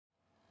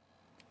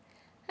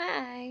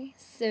Hi.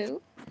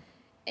 So,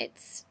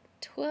 it's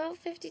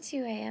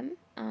 12:52 a.m.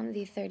 on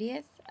the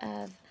 30th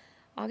of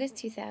August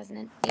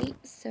 2008.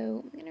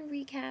 So, I'm going to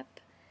recap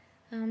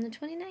the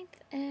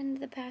 29th and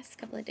the past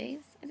couple of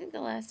days. I think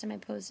the last time I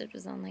posted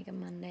was on like a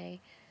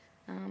Monday.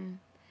 Um,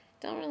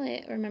 don't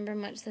really remember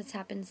much that's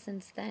happened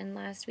since then.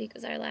 Last week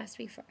was our last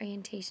week for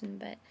orientation,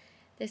 but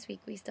this week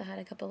we still had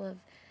a couple of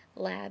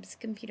labs,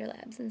 computer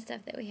labs and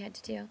stuff that we had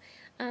to do.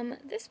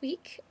 This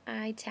week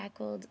I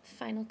tackled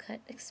Final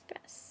Cut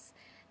Express,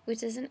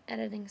 which is an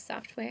editing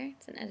software.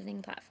 It's an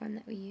editing platform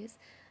that we use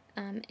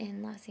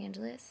in Los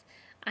Angeles.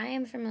 I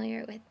am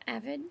familiar with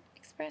Avid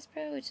Express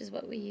Pro, which is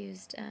what we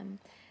used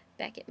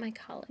back at my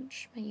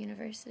college, my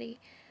university,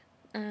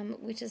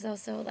 which is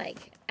also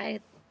like,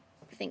 I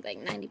think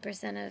like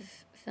 90% of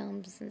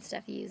films and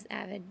stuff use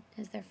Avid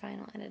as their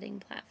final editing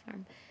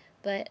platform.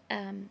 But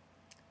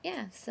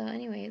yeah, so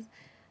anyways,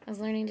 I was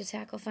learning to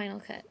tackle Final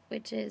Cut,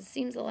 which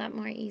seems a lot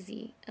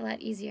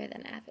easier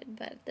than Avid,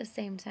 but at the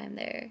same time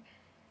there are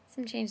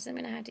some changes I'm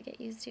going to have to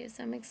get used to,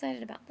 so I'm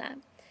excited about that.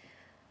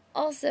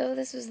 Also,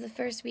 this was the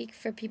first week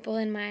for people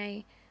in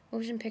my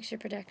motion picture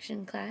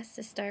production class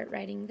to start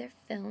writing their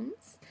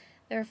films.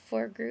 There are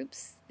 4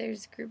 groups.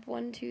 There's group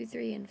 1, 2,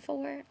 3, and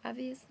 4,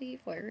 obviously,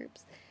 4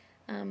 groups.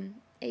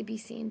 A, B,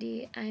 C, and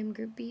D. I'm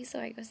group B, so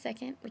I go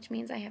second, which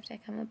means I have to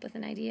come up with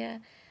an idea,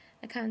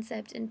 a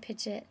concept, and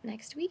pitch it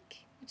next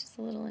week, which is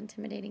a little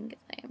intimidating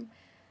because I am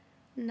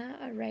not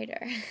a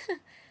writer.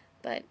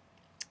 But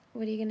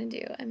what are you going to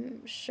do?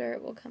 I'm sure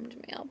it will come to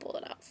me. I'll pull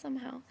it off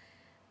somehow.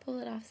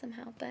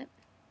 But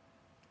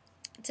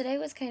today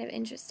was kind of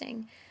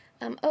interesting.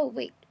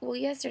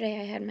 Yesterday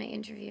I had my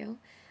interview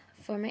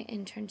for my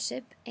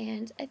internship,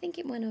 and I think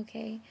it went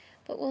okay,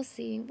 but we'll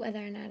see whether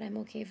or not I'm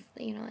okay,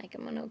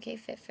 I'm an okay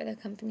fit for the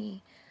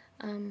company.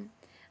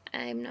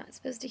 I'm not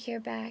supposed to hear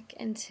back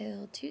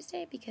until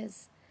Tuesday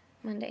because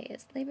Monday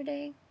is Labor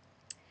Day,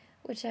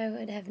 which I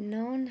would have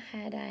known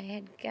had I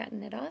had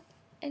gotten it off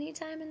any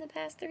time in the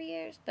past 3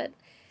 years, but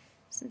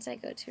since I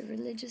go to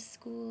religious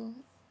school,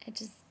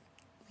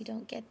 we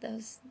don't get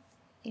those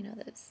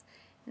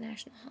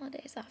national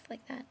holidays off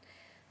like that.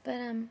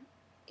 But,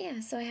 yeah,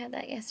 so I had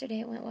that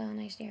yesterday. It went well,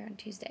 and I should hear on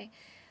Tuesday.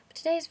 But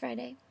today is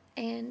Friday,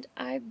 and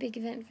our big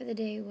event for the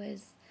day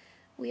was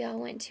we all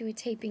went to a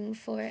taping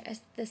for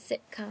the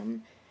sitcom,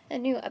 a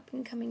new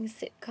up-and-coming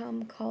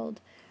sitcom called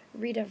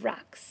Rita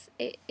Rocks.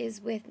 It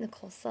is with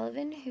Nicole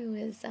Sullivan, who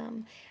is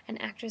an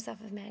actress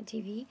off of Mad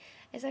TV.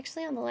 It's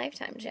actually on the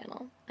Lifetime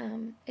channel.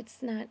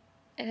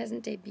 It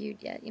hasn't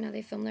debuted yet.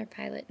 They filmed their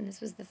pilot, and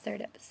this was the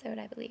 3rd episode,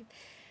 I believe.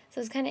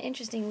 So it's kind of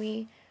interesting.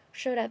 We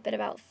showed up at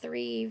about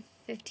 3:15,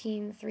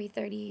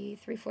 3:30,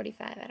 3:45,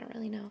 I don't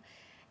really know.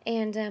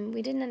 And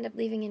we didn't end up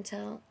leaving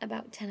until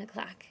about 10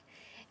 o'clock.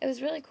 It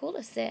was really cool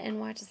to sit and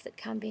watch a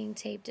sitcom being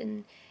taped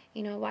and,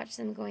 watch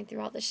them going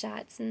through all the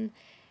shots and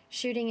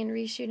shooting and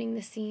reshooting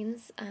the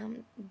scenes.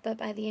 But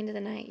by the end of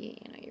the night,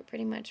 you're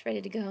pretty much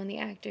ready to go, and the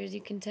actors,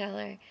 you can tell,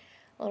 are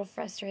a little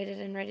frustrated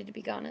and ready to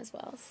be gone as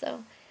well.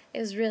 So it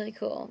was really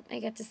cool. I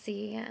got to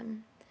see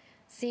and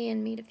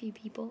meet a few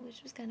people,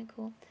 which was kind of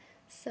cool.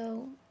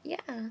 So, yeah,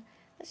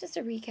 that's just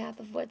a recap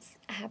of what's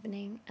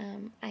happening.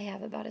 I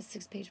have about a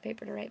 6-page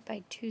paper to write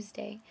by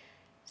Tuesday,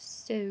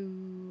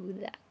 so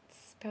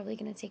that's probably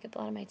going to take up a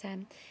lot of my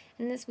time.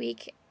 And this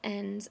week,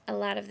 and a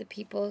lot of the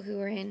people who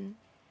are in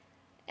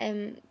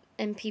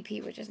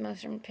MPP, which is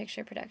Motion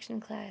Picture Production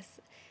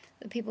class,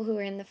 the people who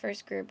are in the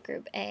first group,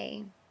 Group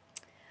A,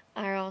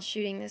 are all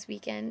shooting this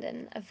weekend,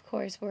 and of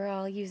course we're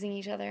all using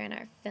each other in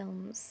our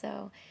films,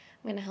 so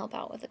I'm going to help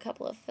out with a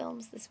couple of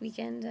films this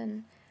weekend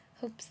and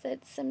hopes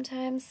that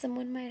sometimes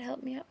someone might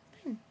help me out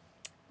with mine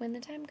when the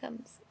time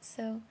comes.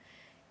 So,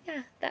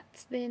 yeah,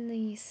 that's been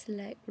the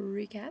slight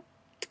recap,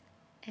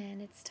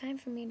 and it's time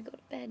for me to go to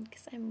bed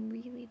because I'm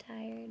really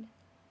tired.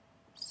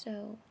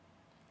 So,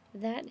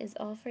 that is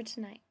all for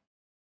tonight.